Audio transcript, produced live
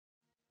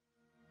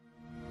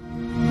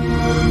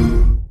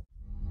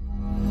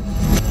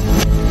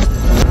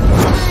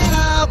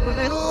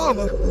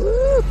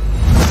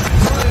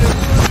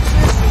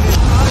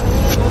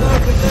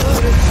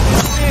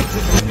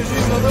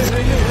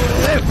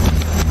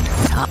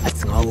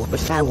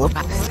I'll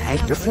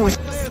backside your force.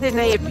 Then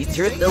I beat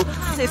your though.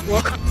 This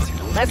look.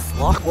 Let's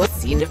lock what's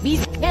seen to be.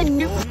 And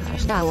you.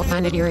 I will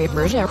find a dear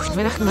version of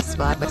the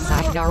spot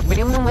beside our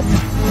window.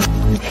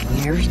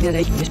 Here's the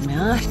latest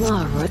match.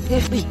 Right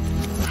this week.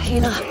 Hey,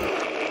 no.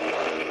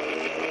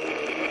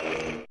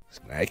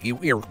 Snacky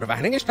weird,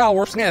 bewaring is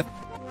tower snap.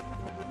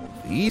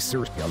 These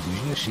are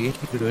television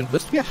shake you could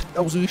invest. Yeah,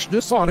 that was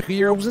the sonic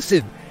here was a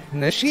sin.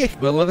 And the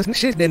shake will let us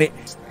shit in it.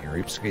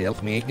 Snare scale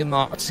making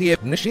not see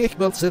it. And the shake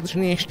will sit the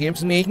snake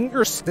games making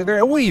your stitter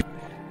away.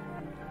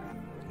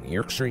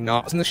 Near string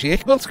knots in the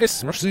shake will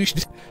kiss more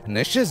suited. And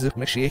the shiz if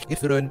my shake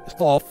if it run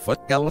fall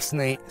foot gallus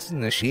snakes.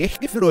 And the shake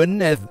if it run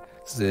nev.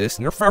 This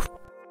near far.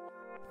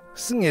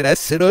 Sing it as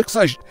sit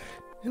excited.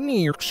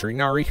 Near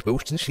string are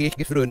boats and shake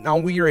if it run now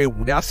we are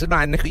able to sit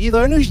on the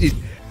either news.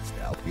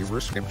 Self-giver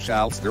scrim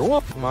shall still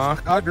up,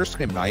 mark other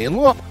scrim I and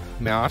look.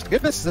 Mask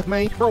give us the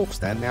main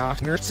roast and now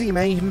near see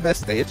my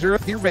investigator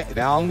if you're vet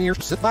down near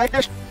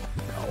Suffolk.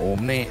 Oh,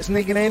 man,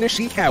 sneaking in a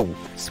she cow.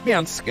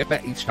 Spin skip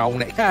at each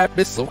town at cap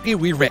is so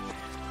we ret.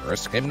 Or a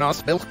scrim not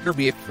spell her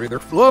be further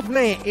flub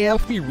nay,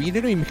 elfie read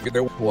it in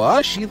the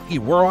was she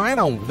were I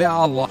know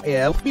val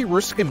elfie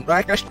were skim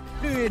like a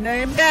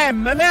name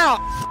damn out.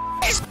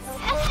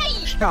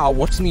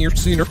 What's near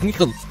sooner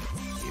nickel?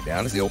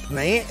 Down is the open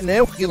night,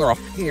 now killer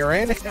off here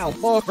and a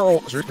fuck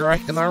girls are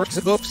directing our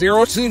up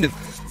 0 soon.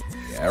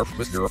 Yeah,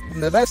 was there from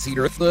the best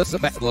eater at the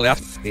battle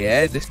left.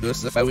 Yeah, this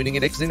does the fighting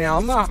at X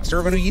now not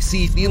serving you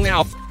see dealing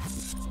out.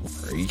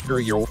 Sure,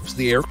 you're off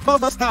the air, but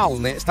that's how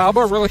next time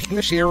I really can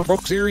share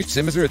book series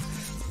Simmers.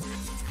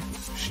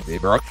 They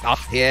broke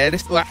off head,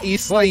 it's what you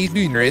slide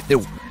doing right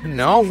though.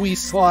 No, we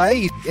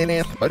slide in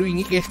it, but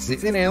we get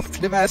sitting in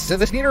the best of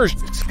the sneakers.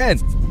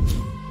 Scan.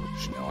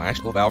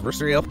 Actual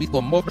Valversary help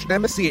people more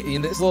than see it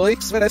in this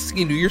like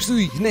skin to your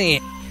suit. Nay,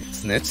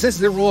 Snitch says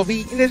the rule of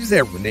eating is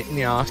everything.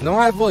 Yeah, no,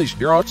 I voice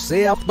you're out to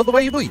say out by the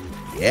way, boy.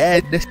 Yeah,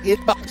 this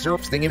get boxer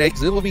up stinging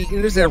eggs, it'll be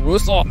eating is every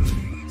so.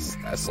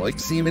 That's like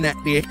seeming at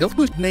the echo,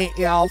 who's nay,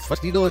 I'll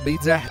fusty the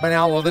beats at an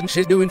hour than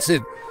she's doing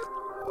sin.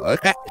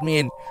 Look at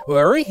me,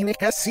 worry, and I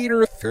can see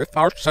her through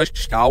our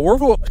such tower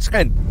of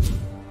skin.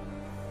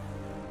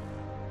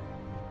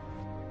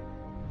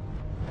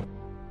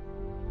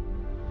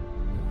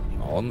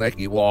 On the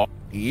key walk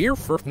here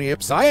for me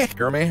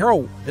upside, or my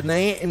hero, the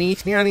night and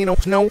each nanny no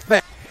snow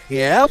fat.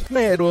 Yeah,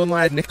 mad one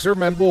lad nixer,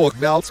 man, book,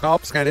 bell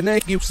scops, kind of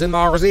neck, you send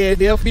ours a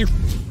deal.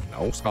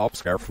 No scops,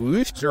 scarf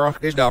food, sir,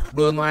 is doctor,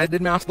 one lad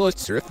did not look,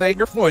 sir, thank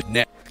your foot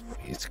net.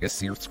 It's a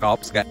sear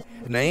scops got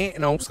nay,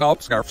 no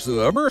scops, scarf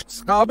suber,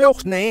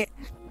 scobbles, nay.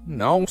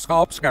 No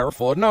scops, scarf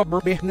for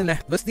number being the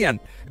net, but the end.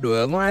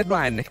 Do a lad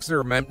blind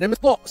nixer, man, them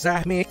books,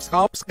 I make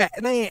scops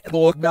got nay,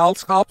 look, bell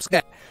scops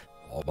got.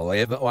 I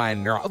believe it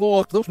when you're at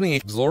the those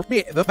needs or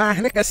be the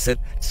panic acid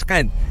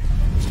scan.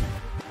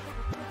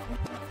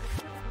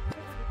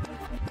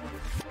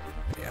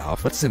 Ja,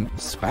 for some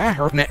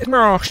spare net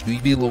marsh to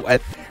be low at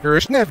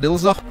there's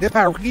neville's off the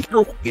power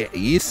gear. Get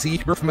you see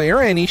from here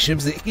any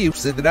shims that you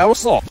said that I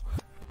was off.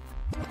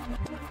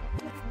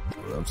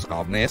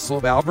 Scab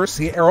nestle valvers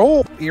here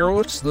all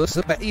heroes the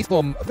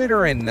sabathum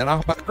veteran and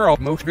a girl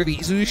most of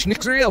these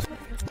ushnicks real.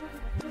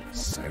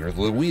 Center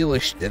the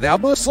wheelish did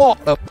that bus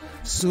up.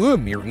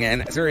 Soon, your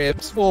gan as her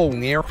hips full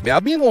near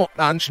Babylon,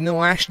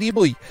 Anshino Ashley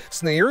Boy,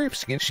 Snare,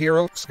 Skin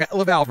Cheryl,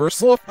 Scattle of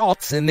Alvers, Look,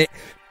 Ots in it.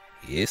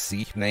 Yes,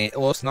 see, night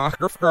was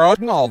knocker fraud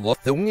and all the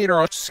thing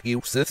your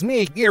excuses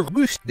make your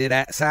boosted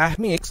at Sah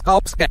makes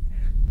Copscat.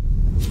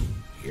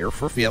 Here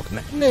for field,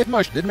 net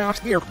much did not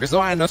hear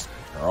Gazanus,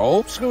 or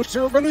old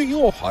scooter of a New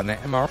York on it,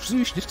 and our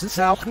sushi to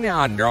South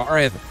Neander or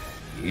ever.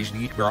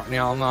 Usually, brought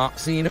now not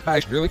seeing if I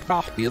really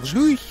fast feels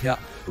good.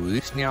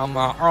 Who's now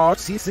my art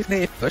sees it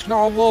a fish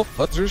novel,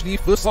 futters the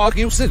fuss all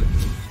you said.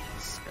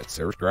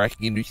 Sir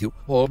striking into you,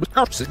 oh, but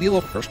course the deal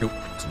first to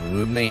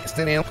smooth nates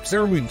and elf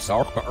ceremony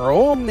sock, but our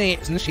own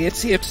nates and shade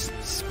sips,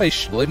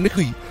 especially in the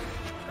key.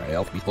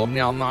 I'll be thumb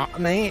now not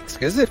nates,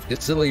 cause if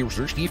it's a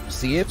research deep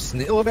sips,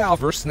 nil of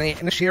alver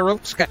snake and a Cheryl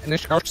scatting a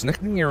scarf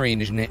snicking your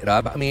range net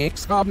up,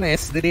 makes cob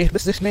nest the day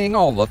positioning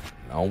all of.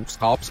 No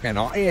stops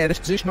cannot add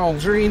additional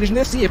range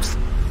net sips.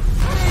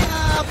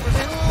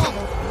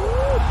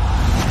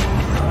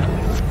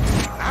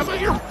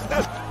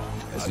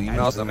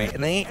 As the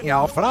man,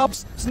 y'all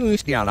fraps,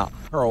 snoostjana,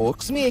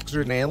 rocks makes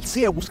her nail,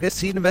 see who's get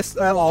seen best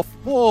off,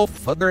 for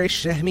the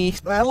rest me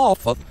style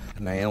off,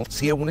 and I'll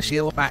see when a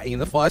shield back in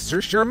the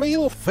foster, sure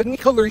meal, funny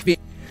color fit.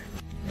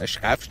 A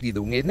schaff die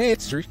doen in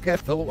het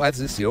streetkeffel, as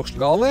is your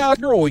skull out,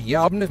 grow,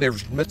 jabben the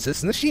version, but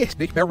it's in the shit,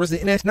 big peppers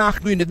in it,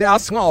 not doing the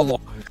das small.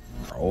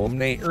 Om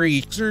nee,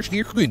 reachers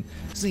hier groen.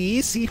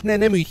 Zie, ziet naar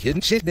de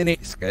muchen, shit in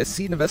het.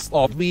 Zie de best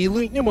af, wie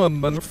lukt niet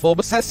maar vol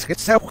besest,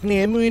 het zou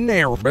neem u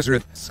neer,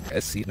 bezerd.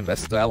 Zie de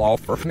best wel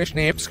af, voor een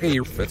snap,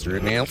 scheer,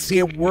 vetter, nail,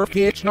 zie work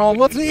het, nou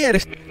wat zie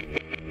het.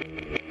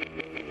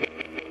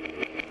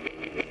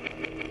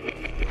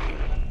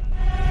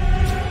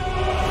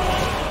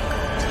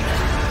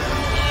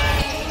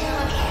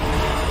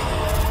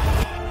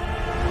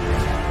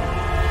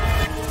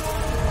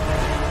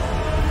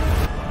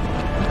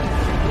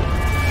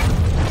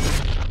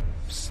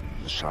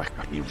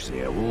 You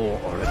say a war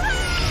or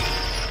a...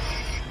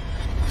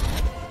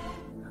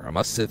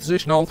 Maar zit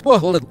dus nog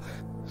wel een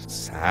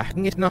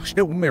zaken is nog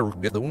zo meer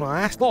doen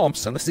als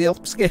lamps en de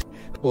zelfbeschikt.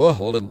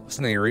 Wel een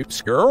snare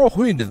skur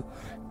wind.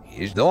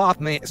 Is de laat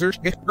mensen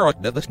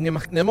gesproken dat is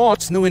niet meer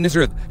maats nu in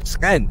de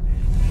scan.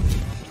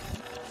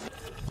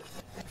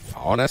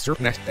 Van een soort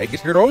nest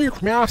is er ooit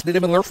gemaakt dit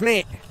in de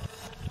vneet.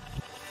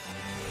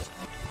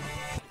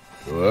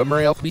 Maar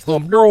elk niet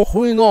om door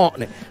hoe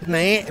gaan.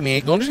 Nee,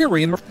 me gaan ze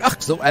weer maar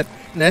zo at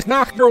net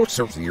nach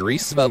groter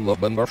series wel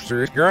op een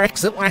versus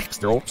excel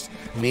extras.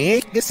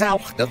 Me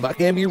gezellig dat wat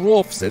kan je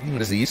rolf zitten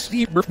met die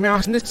stieper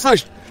maar net zo.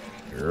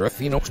 Er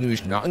is nog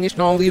nieuws not is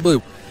nog die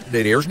blue.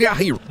 De eerste ja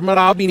hier maar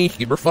al ben ik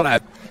hier voor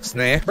het.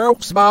 Snack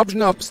box bobs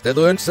nups de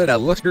doen ze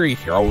dat lustery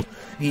hero.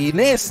 Die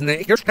nes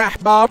sneakers kach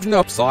bobs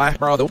nups I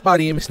brought the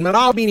body mis maar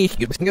al ben ik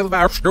hier besnel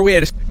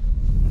waarschijnlijk.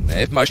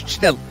 Nee, maar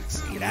stil.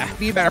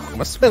 Wie werkt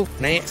maar speelt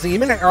nee, zie je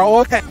me lekker al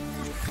oké.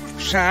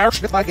 Schaars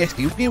dat ik echt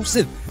die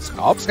zit.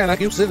 Schaps kan ik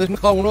je zitten met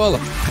gewoon willen.